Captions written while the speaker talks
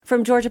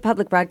From Georgia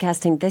Public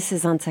Broadcasting, this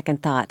is On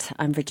Second Thought.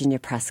 I'm Virginia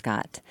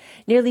Prescott.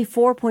 Nearly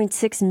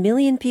 4.6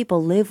 million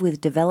people live with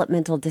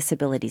developmental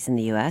disabilities in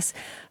the U.S.,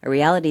 a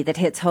reality that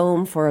hits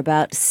home for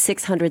about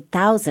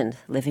 600,000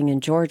 living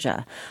in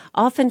Georgia.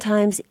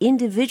 Oftentimes,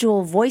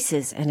 individual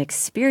voices and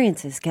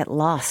experiences get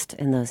lost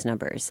in those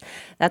numbers.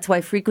 That's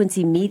why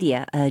FRQNCY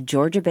Media, a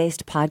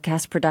Georgia-based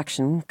podcast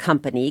production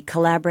company,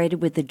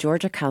 collaborated with the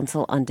Georgia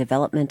Council on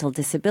Developmental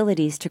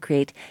Disabilities to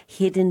create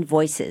Hidden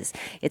Voices.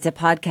 It's a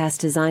podcast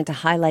designed to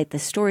highlight the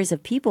stories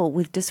of people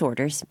with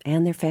disorders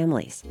and their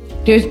families.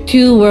 There's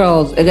two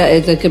worlds, and that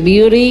is a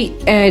community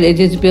and a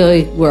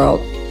disability world.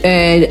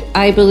 And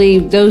I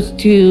believe those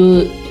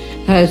two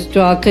have a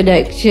strong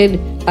connection.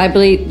 I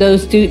believe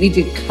those two need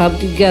to come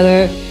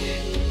together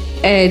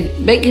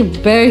and make a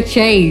better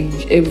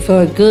change and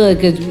for good,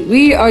 because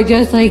we are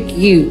just like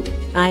you.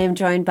 I am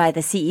joined by the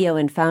CEO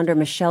and founder,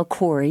 Michelle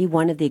Corey,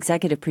 one of the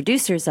executive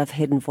producers of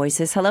Hidden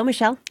Voices. Hello,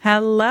 Michelle.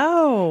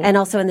 Hello. And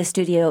also in the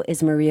studio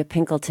is Maria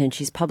Pinkleton.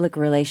 She's Public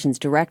Relations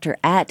Director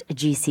at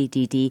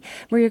GCDD.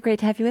 Maria, great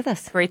to have you with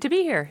us. Great to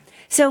be here.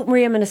 So,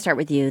 Maria, I'm going to start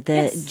with you. The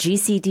Yes.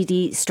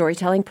 GCDD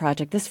Storytelling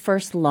Project, this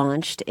first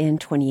launched in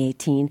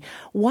 2018.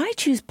 Why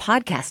choose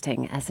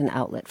podcasting as an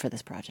outlet for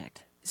this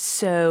project?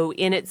 So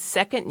in its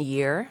second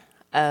year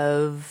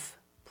of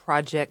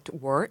project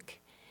work,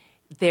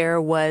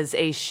 there was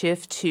a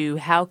shift to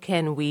how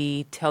can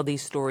we tell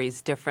these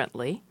stories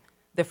differently.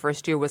 The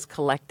first year was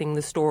collecting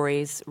the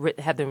stories,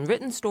 having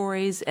written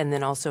stories, and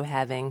then also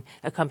having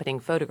accompanying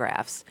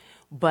photographs.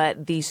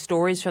 But these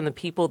stories from the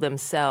people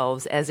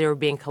themselves, as they were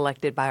being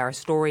collected by our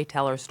story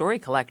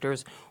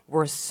collectors,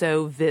 were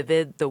so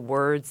vivid. The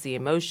words, the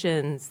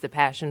emotions, the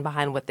passion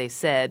behind what they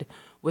said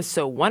was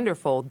so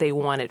wonderful, they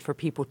wanted for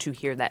people to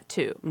hear that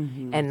too,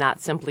 and not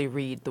simply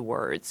read the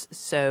words.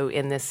 So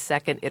in this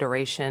second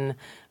iteration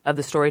of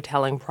the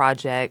storytelling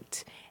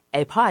project,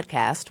 a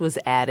podcast was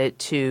added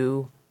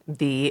to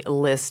the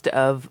list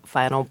of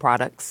final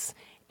products,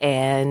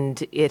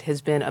 and it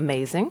has been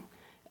amazing.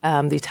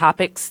 The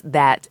topics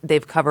that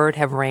they've covered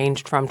have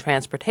ranged from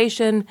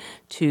transportation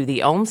to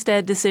the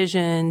Olmstead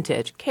decision to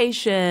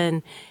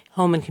education,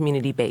 home and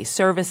community-based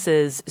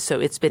services. So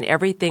it's been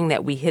everything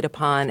that we hit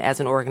upon as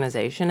an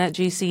organization at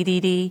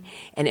GCDD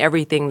and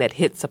everything that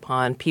hits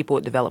upon people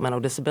with developmental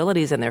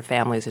disabilities and their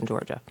families in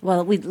Georgia.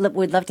 Well, we'd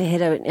love to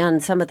hit on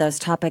some of those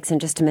topics in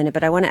just a minute,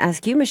 but I want to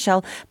ask you,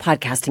 Michelle,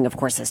 podcasting, of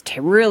course, has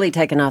really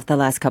taken off the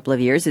last couple of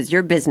years. It's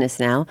your business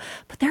now,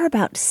 but there are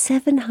about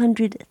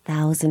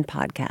 700,000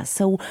 podcasts.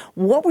 So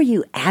what were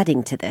you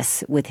adding to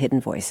this with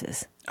Hidden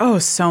Voices? Oh,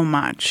 so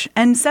much.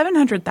 And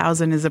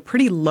 700,000 is a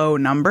pretty low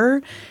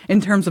number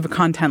in terms of a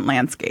content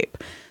landscape.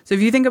 So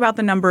if you think about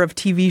the number of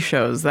TV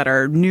shows that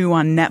are new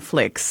on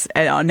Netflix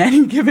on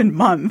any given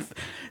month,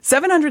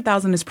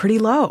 700,000 is pretty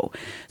low.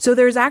 So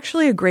there's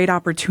actually a great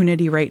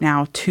opportunity right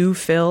now to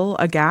fill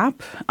a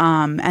gap.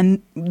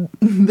 And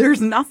there's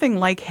nothing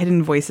like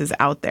Hidden Voices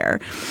out there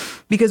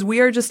because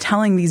we are just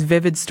telling these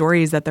vivid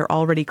stories that they're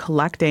already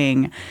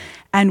collecting.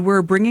 And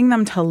we're bringing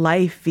them to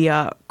life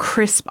via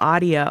crisp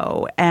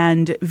audio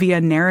and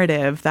via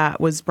narrative that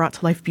was brought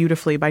to life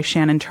beautifully by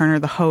Shannon Turner,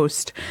 the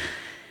host.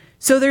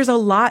 So there's a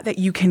lot that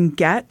you can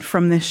get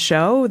from this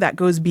show that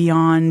goes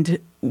beyond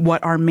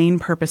what our main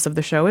purpose of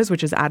the show is,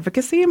 which is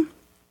advocacy,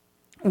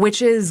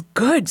 which is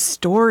good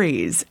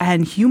stories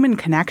and human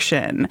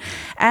connection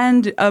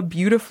and a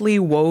beautifully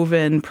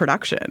woven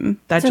production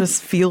that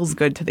just feels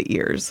good to the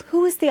ears.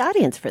 Who is the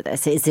audience for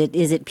this? Is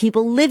it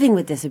people living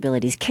with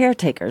disabilities,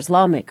 caretakers,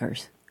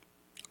 lawmakers?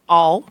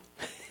 All.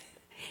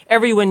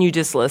 Everyone you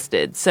just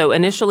listed. So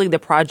initially the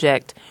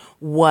project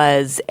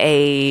was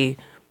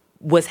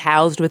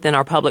housed within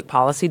our public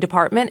policy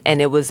department,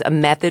 and it was a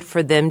method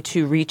for them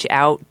to reach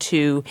out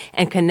to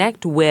and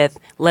connect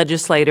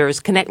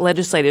legislators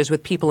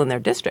with people in their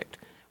district,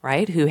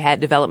 right, who had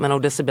developmental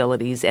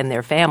disabilities and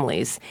their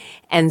families.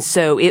 And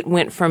so it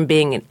went from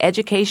being an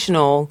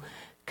educational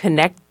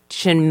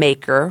connection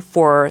maker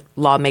for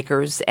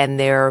lawmakers and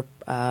their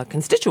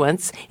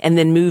constituents, and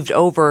then moved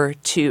over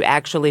to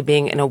actually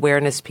being an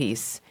awareness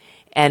piece,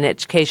 an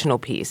educational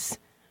piece.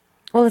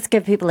 Well, let's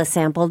give people a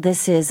sample.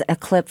 This is a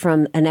clip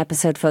from an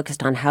episode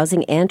focused on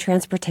housing and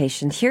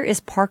transportation. Here is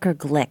Parker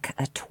Glick,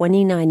 a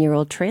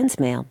 29-year-old trans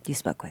male you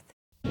spoke with.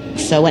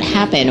 So what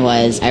happened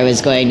was I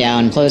was going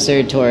down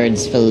closer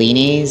towards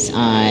Fellini's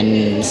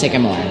on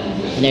Sycamore.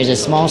 And there's a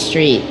small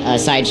street, a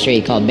side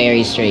street called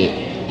Berry Street.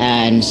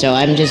 And so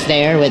I'm just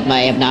there with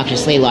my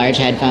obnoxiously large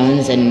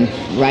headphones and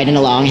riding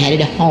along, headed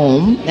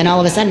home. Then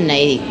all of a sudden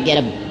I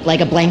get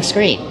a blank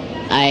screen.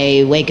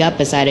 I wake up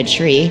beside a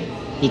tree,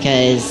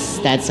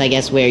 because that's, I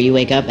guess, where you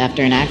wake up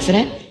after an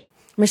accident.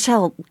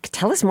 Michelle,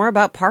 tell us more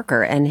about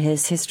Parker and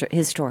his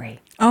story.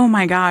 Oh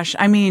my gosh.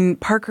 I mean,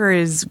 Parker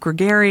is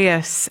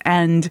gregarious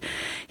and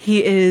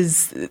he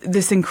is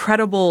this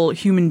incredible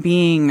human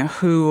being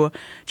who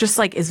just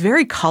like is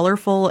very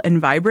colorful and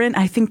vibrant.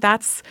 I think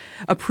that's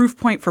a proof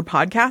point for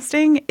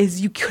podcasting is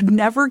you could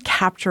never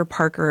capture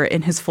Parker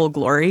in his full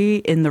glory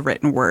in the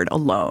written word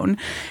alone.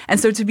 And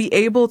so to be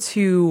able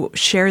to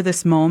share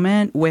this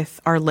moment with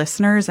our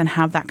listeners and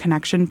have that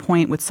connection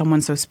point with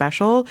someone so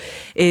special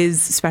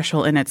is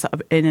special in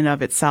and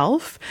of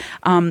itself.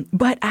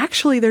 But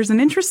actually there's an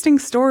interesting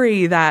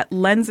story that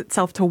lends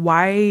itself to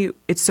why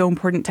it's so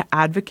important to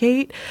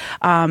advocate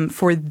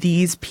for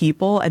these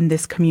people and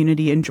this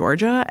community in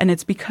Georgia. And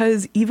it's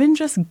because even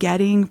just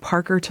getting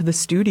Parker to the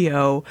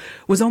studio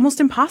was almost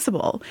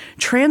impossible.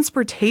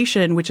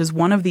 Transportation, which is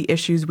one of the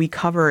issues we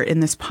cover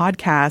in this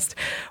podcast,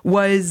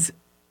 was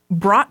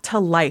brought to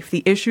life.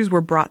 The issues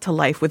were brought to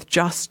life with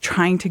just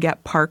trying to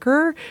get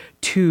Parker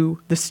to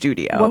the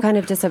studio. What kind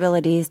of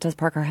disabilities does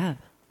Parker have?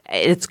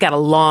 It's got a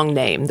long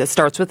name that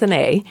starts with an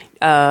A,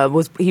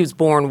 he was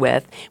born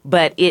with,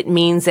 but it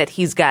means that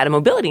he's got a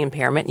mobility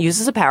impairment,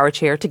 uses a power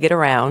chair to get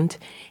around.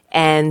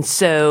 And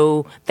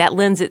so that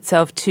lends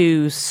itself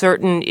to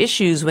certain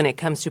issues when it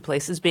comes to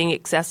places being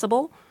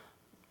accessible.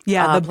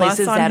 Yeah, the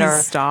places bus on that his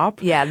are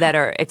stop. Yeah, that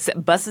are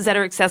buses that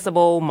are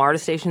accessible, MARTA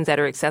stations that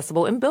are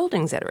accessible, and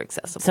buildings that are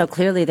accessible. So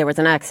clearly there was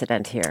an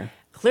accident here.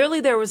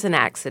 Clearly there was an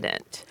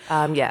accident,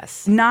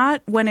 yes.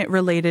 Not when it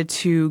related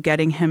to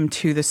getting him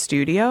to the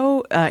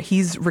studio.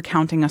 He's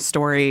recounting a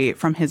story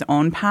from his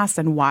own past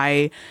and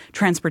why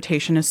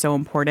transportation is so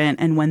important.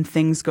 And when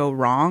things go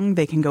wrong,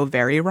 they can go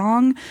very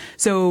wrong.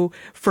 So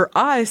for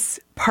us,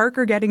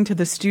 Parker getting to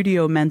the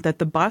studio meant that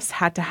the bus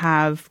had to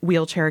have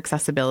wheelchair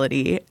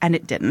accessibility, and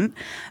it didn't.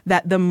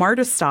 That the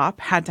MARTA stop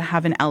had to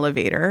have an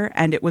elevator,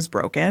 and it was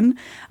broken.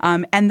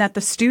 And that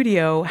the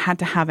studio had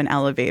to have an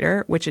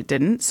elevator, which it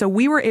didn't. So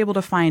we were able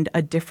to find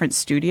a different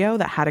studio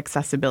that had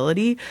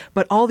accessibility,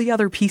 but all the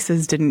other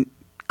pieces didn't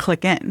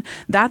click in.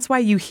 That's why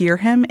you hear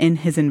him in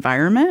his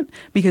environment,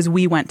 because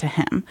we went to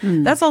him.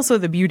 That's also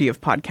the beauty of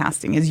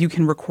podcasting, is you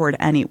can record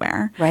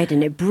anywhere. Right,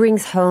 and it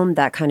brings home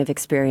that kind of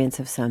experience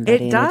of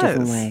somebody in a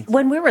different way.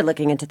 When we were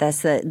looking into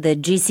this, the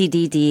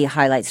GCDD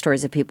highlights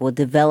stories of people with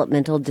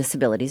developmental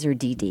disabilities, or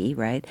DD,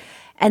 right?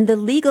 And the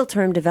legal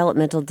term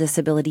developmental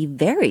disability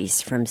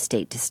varies from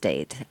state to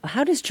state.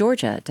 How does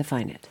Georgia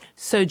define it?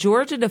 So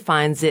Georgia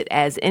defines it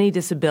as any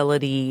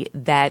disability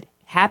that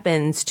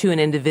happens to an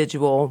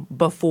individual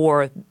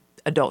before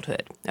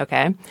adulthood,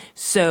 okay?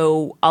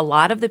 So a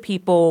lot of the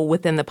people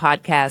within the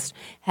podcast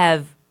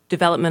have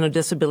developmental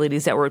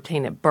disabilities that were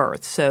obtained at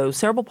birth, so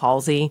cerebral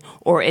palsy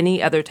or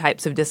any other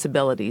types of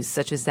disabilities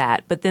such as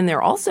that. But then there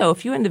are also a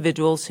few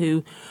individuals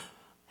who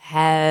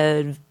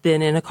had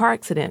been in a car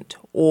accident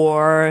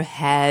or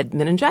had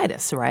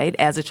meningitis, right,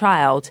 as a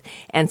child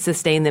and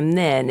sustained them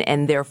then,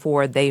 and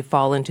therefore they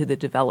fall into the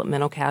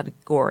developmental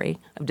category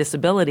of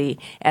disability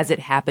as it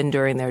happened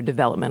during their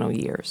developmental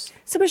years.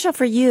 So, Michelle,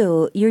 for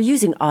you, you're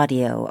using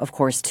audio, of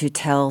course, to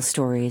tell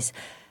stories.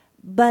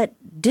 But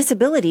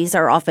disabilities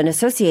are often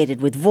associated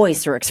with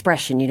voice or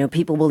expression. You know,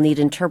 people will need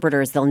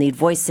interpreters, they'll need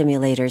voice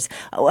simulators.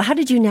 How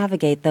did you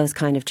navigate those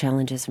kind of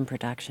challenges in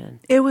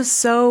production? It was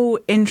so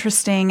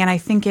interesting, and I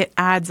think it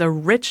adds a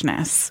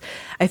richness.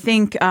 I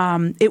think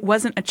it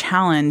wasn't a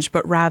challenge,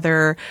 but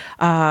rather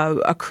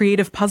a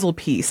creative puzzle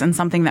piece and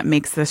something that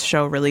makes this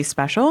show really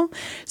special.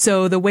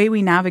 So the way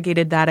we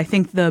navigated that, I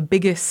think the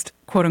biggest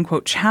quote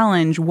unquote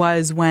challenge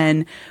was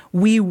when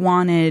we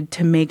wanted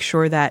to make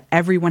sure that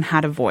everyone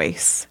had a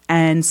voice.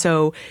 And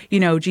so, you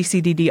know,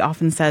 GCDD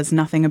often says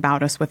nothing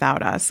about us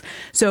without us.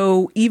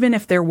 So even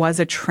if there was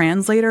a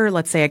translator,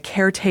 let's say a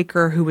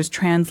caretaker who was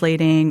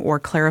translating or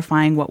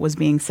clarifying what was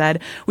being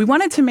said, we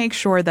wanted to make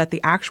sure that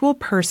the actual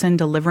person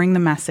delivering the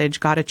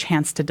message got a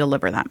chance to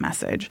deliver that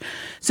message.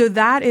 So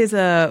that is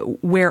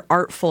where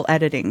artful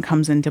editing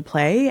comes into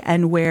play,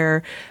 and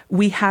where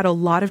we had a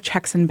lot of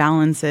checks and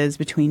balances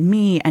between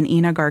me and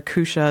Ina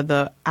Garkusha,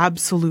 the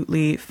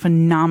absolutely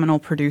phenomenal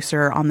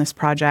producer on this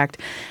project,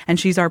 and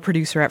she's our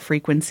producer at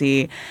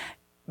FRQNCY,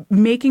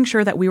 making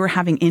sure that we were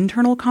having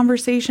internal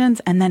conversations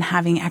and then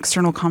having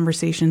external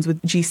conversations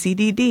with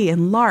GCDD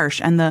and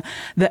L'Arche and the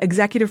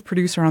executive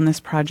producer on this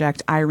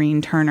project,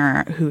 Irene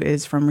Turner, who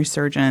is from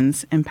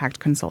Resurgence Impact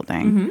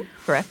Consulting. Mm-hmm.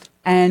 Correct.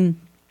 And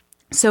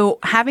so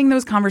having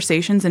those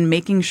conversations and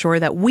making sure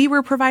that we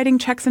were providing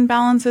checks and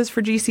balances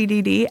for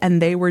GCDD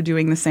and they were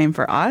doing the same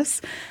for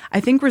us, I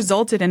think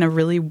resulted in a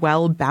really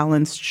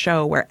well-balanced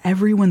show where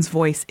everyone's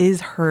voice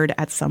is heard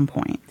at some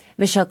point.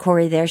 Michelle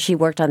Corey there. She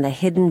worked on the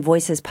Hidden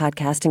Voices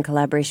podcast in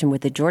collaboration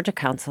with the Georgia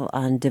Council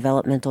on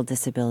Developmental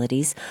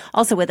Disabilities.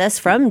 Also with us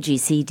from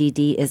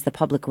GCDD is the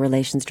Public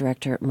Relations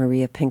Director,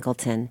 Maria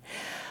Pinkleton.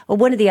 Well,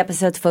 one of the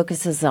episodes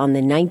focuses on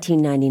the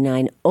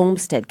 1999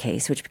 Olmstead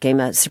case, which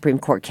became a Supreme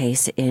Court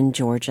case in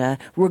Georgia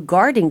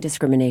regarding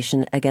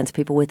discrimination against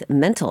people with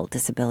mental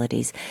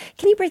disabilities.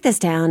 Can you break this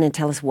down and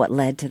tell us what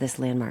led to this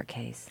landmark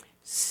case?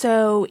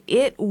 So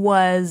it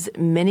was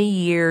many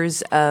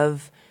years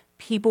of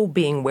people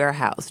being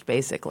warehoused,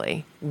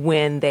 basically,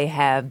 when they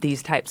have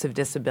these types of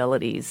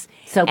disabilities.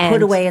 So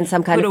put away in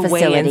some kind of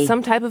facility. Put away in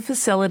some type of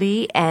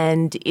facility,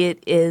 and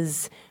it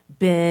is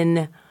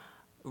been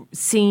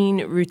seen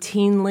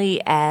routinely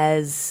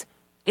as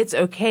it's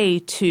okay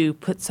to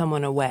put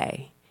someone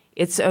away.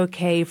 It's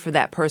okay for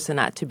that person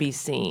not to be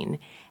seen.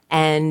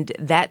 And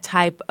that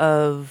type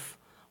of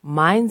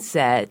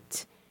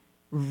mindset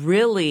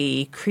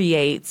really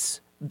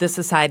creates the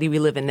society we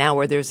live in now,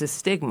 where there's a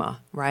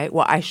stigma, right?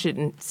 Well, I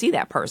shouldn't see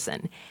that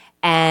person.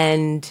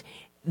 And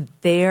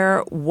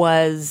there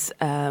was,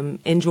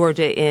 in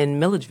Georgia, in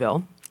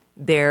Milledgeville,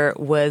 there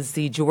was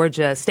the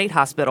Georgia State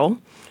Hospital,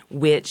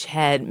 which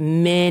had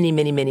many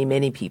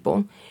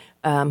people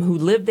who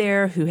lived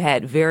there, who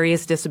had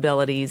various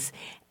disabilities,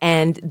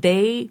 and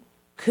they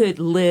could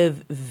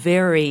live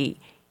very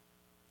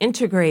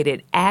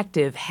integrated,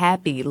 active,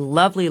 happy,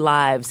 lovely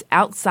lives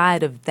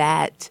outside of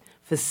that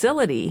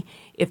facility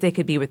if they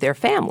could be with their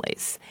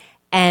families.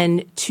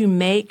 And to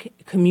make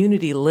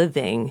community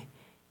living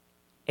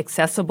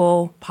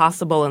accessible,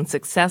 possible, and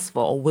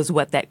successful was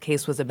what that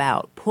case was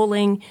about.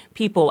 Pulling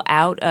people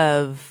out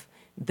of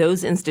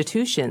those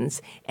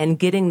institutions and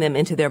getting them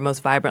into their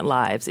most vibrant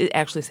lives. It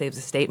actually saves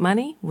the state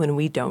money when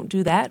we don't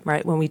do that,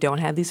 right? When we don't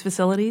have these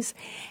facilities.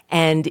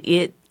 And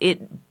it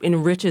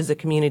enriches the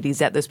communities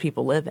that those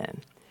people live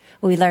in.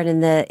 We learned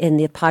in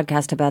the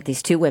podcast about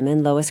these two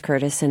women, Lois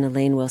Curtis and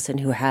Elaine Wilson,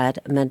 who had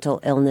mental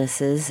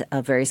illnesses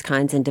of various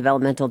kinds and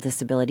developmental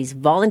disabilities,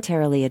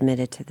 voluntarily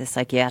admitted to the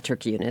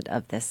psychiatric unit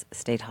of this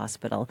state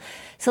hospital.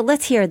 So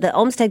let's hear. The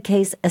Olmsted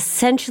case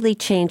essentially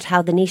changed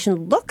how the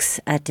nation looks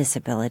at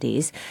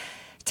disabilities.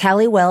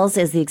 Tally Wells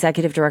is the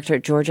executive director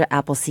at Georgia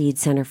Appleseed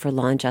Center for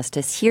Law and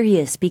Justice. Here he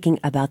is speaking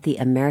about the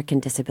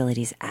American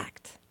Disabilities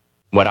Act.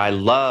 What I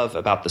love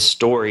about the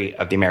story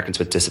of the Americans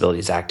with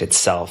Disabilities Act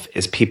itself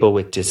is people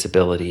with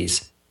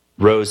disabilities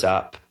rose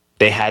up.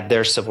 They had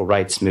their civil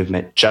rights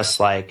movement just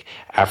like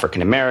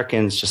African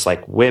Americans, just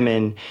like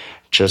women,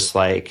 just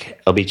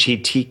like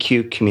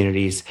LGBTQ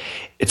communities.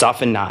 It's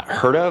often not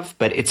heard of,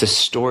 but it's a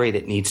story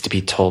that needs to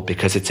be told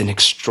because it's an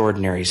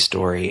extraordinary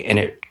story. And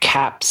it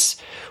caps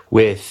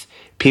with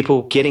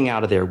people getting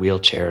out of their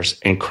wheelchairs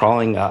and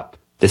crawling up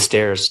the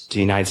stairs to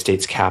the United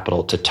States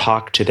Capitol to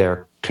talk to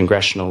their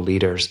congressional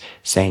leaders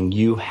saying,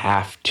 you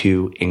have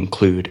to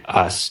include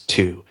us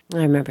too. I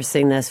remember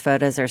seeing those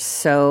photos. Are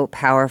so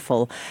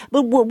powerful.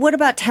 But what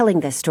about telling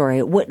this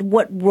story?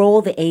 What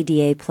role the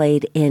ADA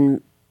played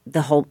in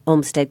the whole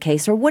Olmsted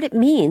case, or what it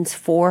means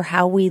for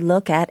how we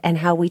look at and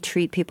how we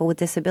treat people with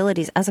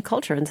disabilities as a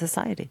culture and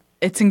society?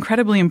 It's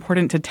incredibly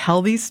important to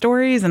tell these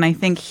stories, and I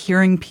think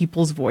hearing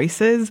people's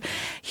voices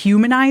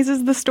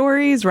humanizes the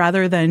stories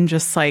rather than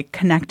just like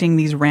connecting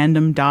these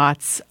random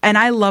dots. And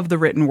I love the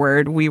written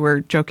word. We were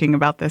joking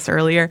about this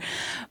earlier,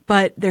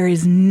 but there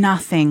is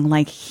nothing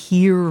like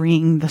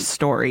hearing the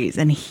stories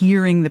and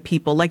hearing the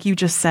people. Like you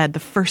just said, the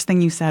first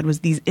thing you said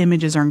was these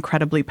images are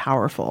incredibly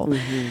powerful.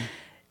 Mm-hmm.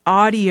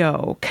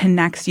 Audio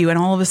connects you, and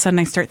all of a sudden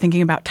I start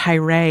thinking about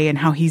Tyree and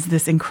how he's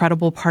this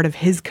incredible part of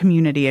his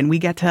community, and we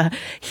get to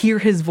hear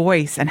his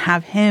voice and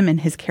have him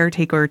and his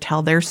caretaker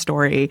tell their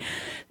story.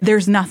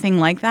 There's nothing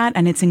like that,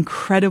 and it's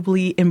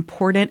incredibly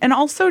important and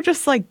also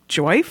just like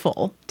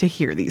joyful to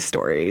hear these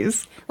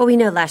stories. Well, we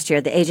know last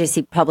year the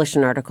AJC published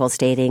an article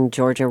stating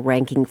Georgia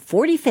ranking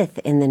 45th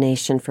in the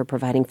nation for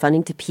providing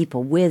funding to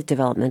people with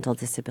developmental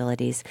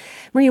disabilities.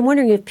 Marie, I'm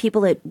wondering if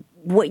people at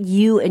what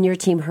you and your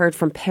team heard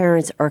from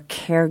parents or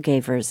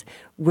caregivers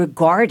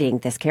regarding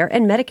this care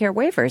and Medicare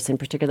waivers in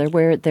particular,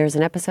 where there's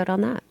an episode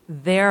on that.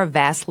 They're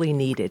vastly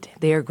needed.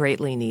 They are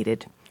greatly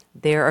needed.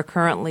 There are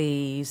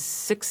currently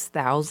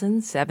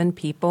 6,007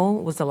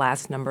 people, was the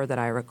last number that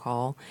I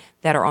recall,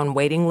 that are on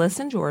waiting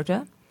lists in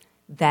Georgia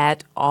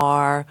that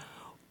are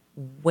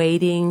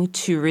waiting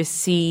to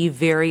receive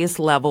various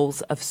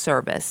levels of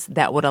service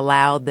that would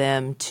allow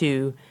them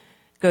to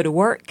go to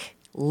work,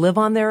 live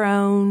on their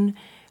own,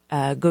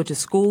 go to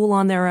school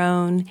on their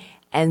own.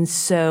 And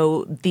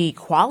so the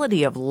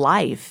quality of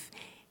life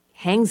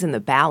hangs in the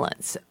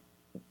balance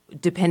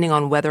depending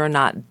on whether or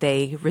not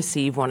they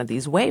receive one of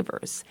these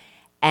waivers.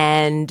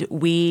 And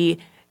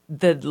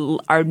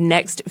our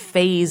next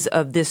phase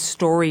of this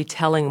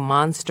storytelling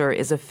monster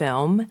is a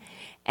film.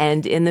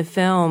 And in the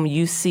film,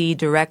 you see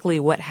directly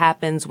what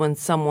happens when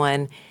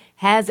someone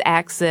has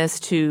access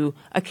to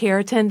a care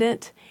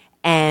attendant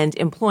and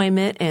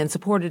employment and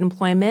supported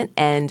employment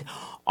and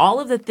all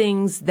of the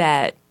things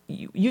that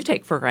you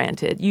take for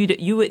granted.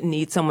 You wouldn't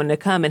need someone to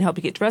come and help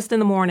you get dressed in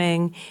the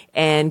morning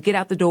and get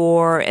out the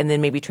door, and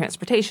then maybe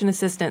transportation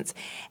assistance.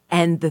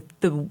 And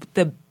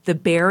the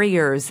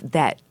barriers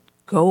that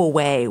go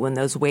away when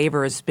those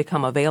waivers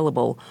become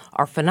available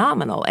are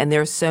phenomenal. And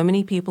there are so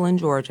many people in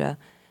Georgia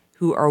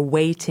who are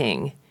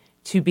waiting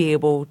to be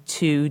able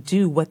to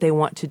do what they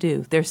want to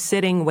do. They're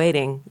sitting,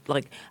 waiting,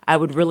 like, I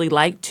would really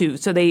like to.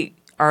 So they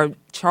are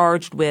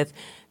charged with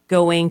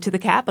going to the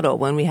Capitol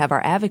when we have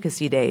our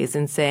advocacy days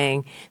and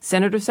saying,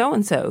 Senator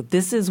so-and-so,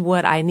 this is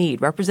what I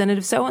need.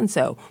 Representative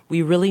so-and-so,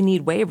 we really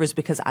need waivers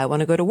because I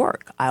want to go to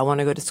work. I want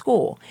to go to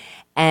school.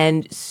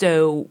 And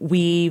so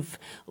we've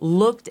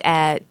looked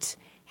at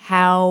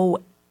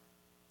how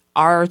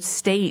our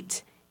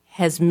state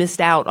has missed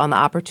out on the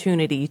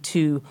opportunity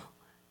to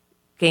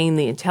gain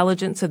the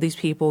intelligence of these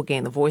people,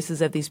 gain the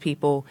voices of these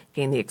people,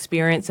 gain the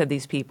experience of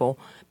these people,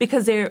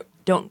 because they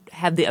don't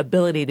have the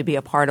ability to be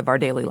a part of our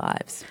daily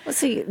lives. Well,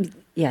 so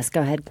yes,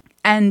 go ahead.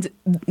 And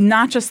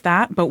not just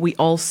that, but we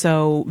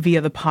also,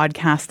 via the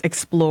podcast,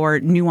 explore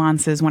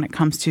nuances when it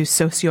comes to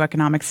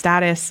socioeconomic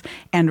status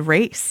and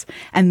race.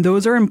 And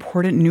those are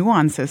important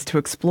nuances to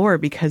explore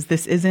because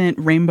this isn't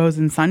rainbows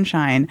and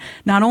sunshine.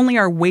 Not only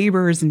are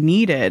waivers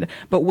needed,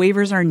 but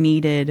waivers are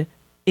needed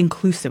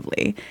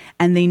inclusively,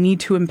 and they need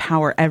to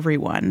empower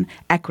everyone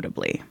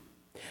equitably.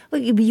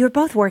 Well, you're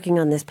both working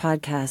on this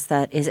podcast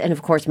that is, and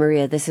of course,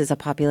 Maria, this is a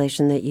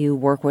population that you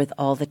work with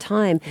all the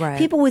time. Right.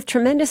 People with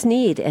tremendous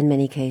need in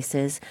many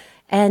cases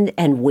and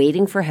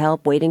waiting for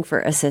help, waiting for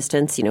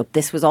assistance. You know,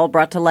 this was all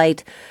brought to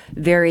light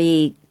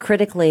very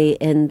critically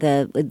in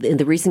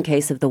the recent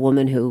case of the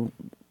woman who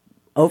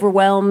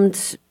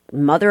overwhelmed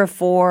mother of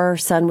four,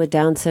 son with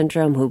Down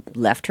syndrome, who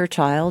left her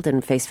child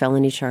and faced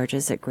felony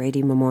charges at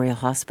Grady Memorial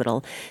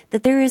Hospital,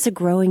 that there is a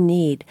growing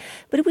need.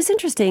 But it was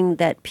interesting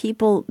that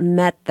people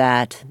met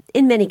that.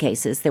 In many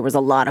cases, there was a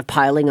lot of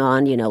piling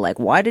on, you know, like,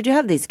 why did you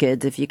have these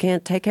kids if you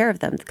can't take care of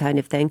them, kind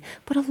of thing.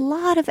 But a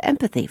lot of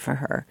empathy for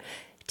her.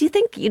 Do you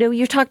think, you know,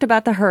 you talked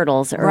about the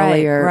hurdles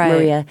earlier, right.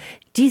 Maria.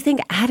 Do you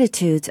think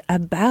attitudes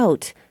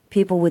about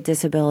people with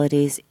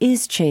disabilities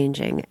is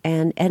changing?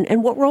 And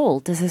what role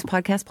does this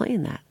podcast play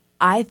in that?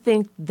 I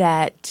think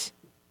that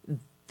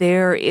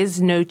there is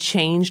no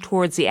change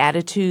towards the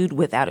attitude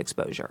without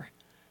exposure.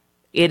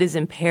 It is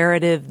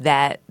imperative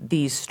that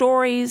these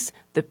stories,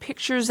 the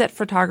pictures that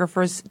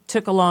photographers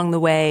took along the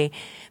way,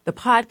 the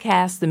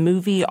podcast, the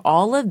movie,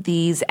 all of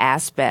these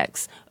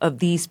aspects of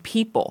these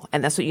people,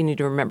 and that's what you need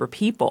to remember,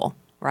 people,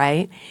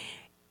 right?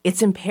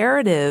 It's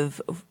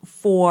imperative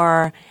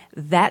for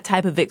that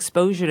type of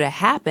exposure to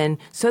happen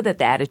so that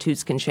the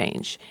attitudes can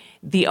change.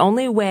 The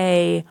only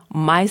way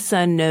my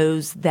son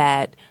knows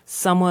that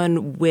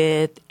someone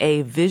with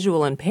a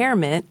visual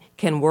impairment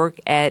can work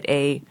at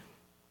a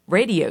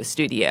radio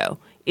studio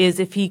is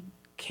if he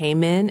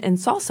came in and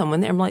saw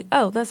someone there. I'm like,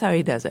 oh, that's how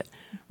he does it,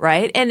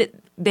 right? And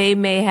they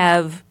may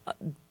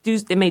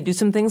do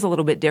some things a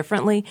little bit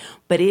differently,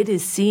 but it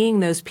is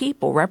seeing those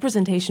people.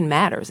 Representation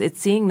matters.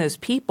 It's seeing those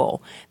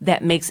people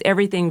that makes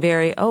everything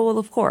very, oh, well,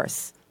 of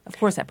course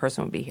that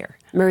person would be here.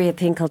 Maria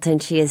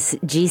Pinkleton, she is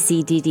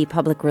GCDD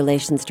Public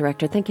Relations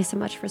Director. Thank you so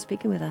much for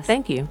speaking with us.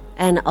 Thank you.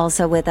 And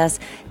also with us,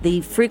 the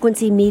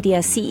FRQNCY Media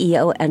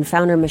CEO and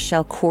founder,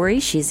 Michelle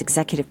Corey. She's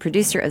executive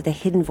producer of the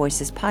Hidden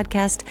Voices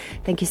podcast.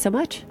 Thank you so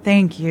much.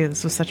 Thank you.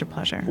 This was such a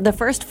pleasure. The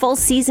first full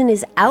season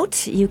is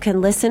out. You can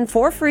listen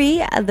for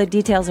free. The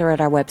details are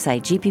at our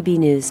website,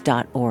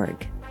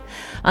 gpbnews.org.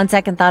 On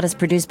Second Thought is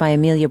produced by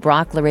Amelia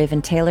Brock,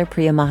 LaRaven Taylor,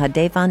 Priya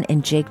Mahadevan,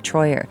 and Jake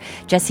Troyer.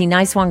 Jesse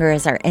Neiswanger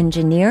is our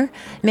engineer.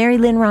 Mary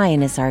Lynn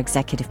Ryan is our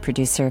executive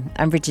producer.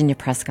 I'm Virginia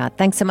Prescott.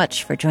 Thanks so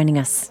much for joining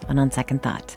us on Second Thought.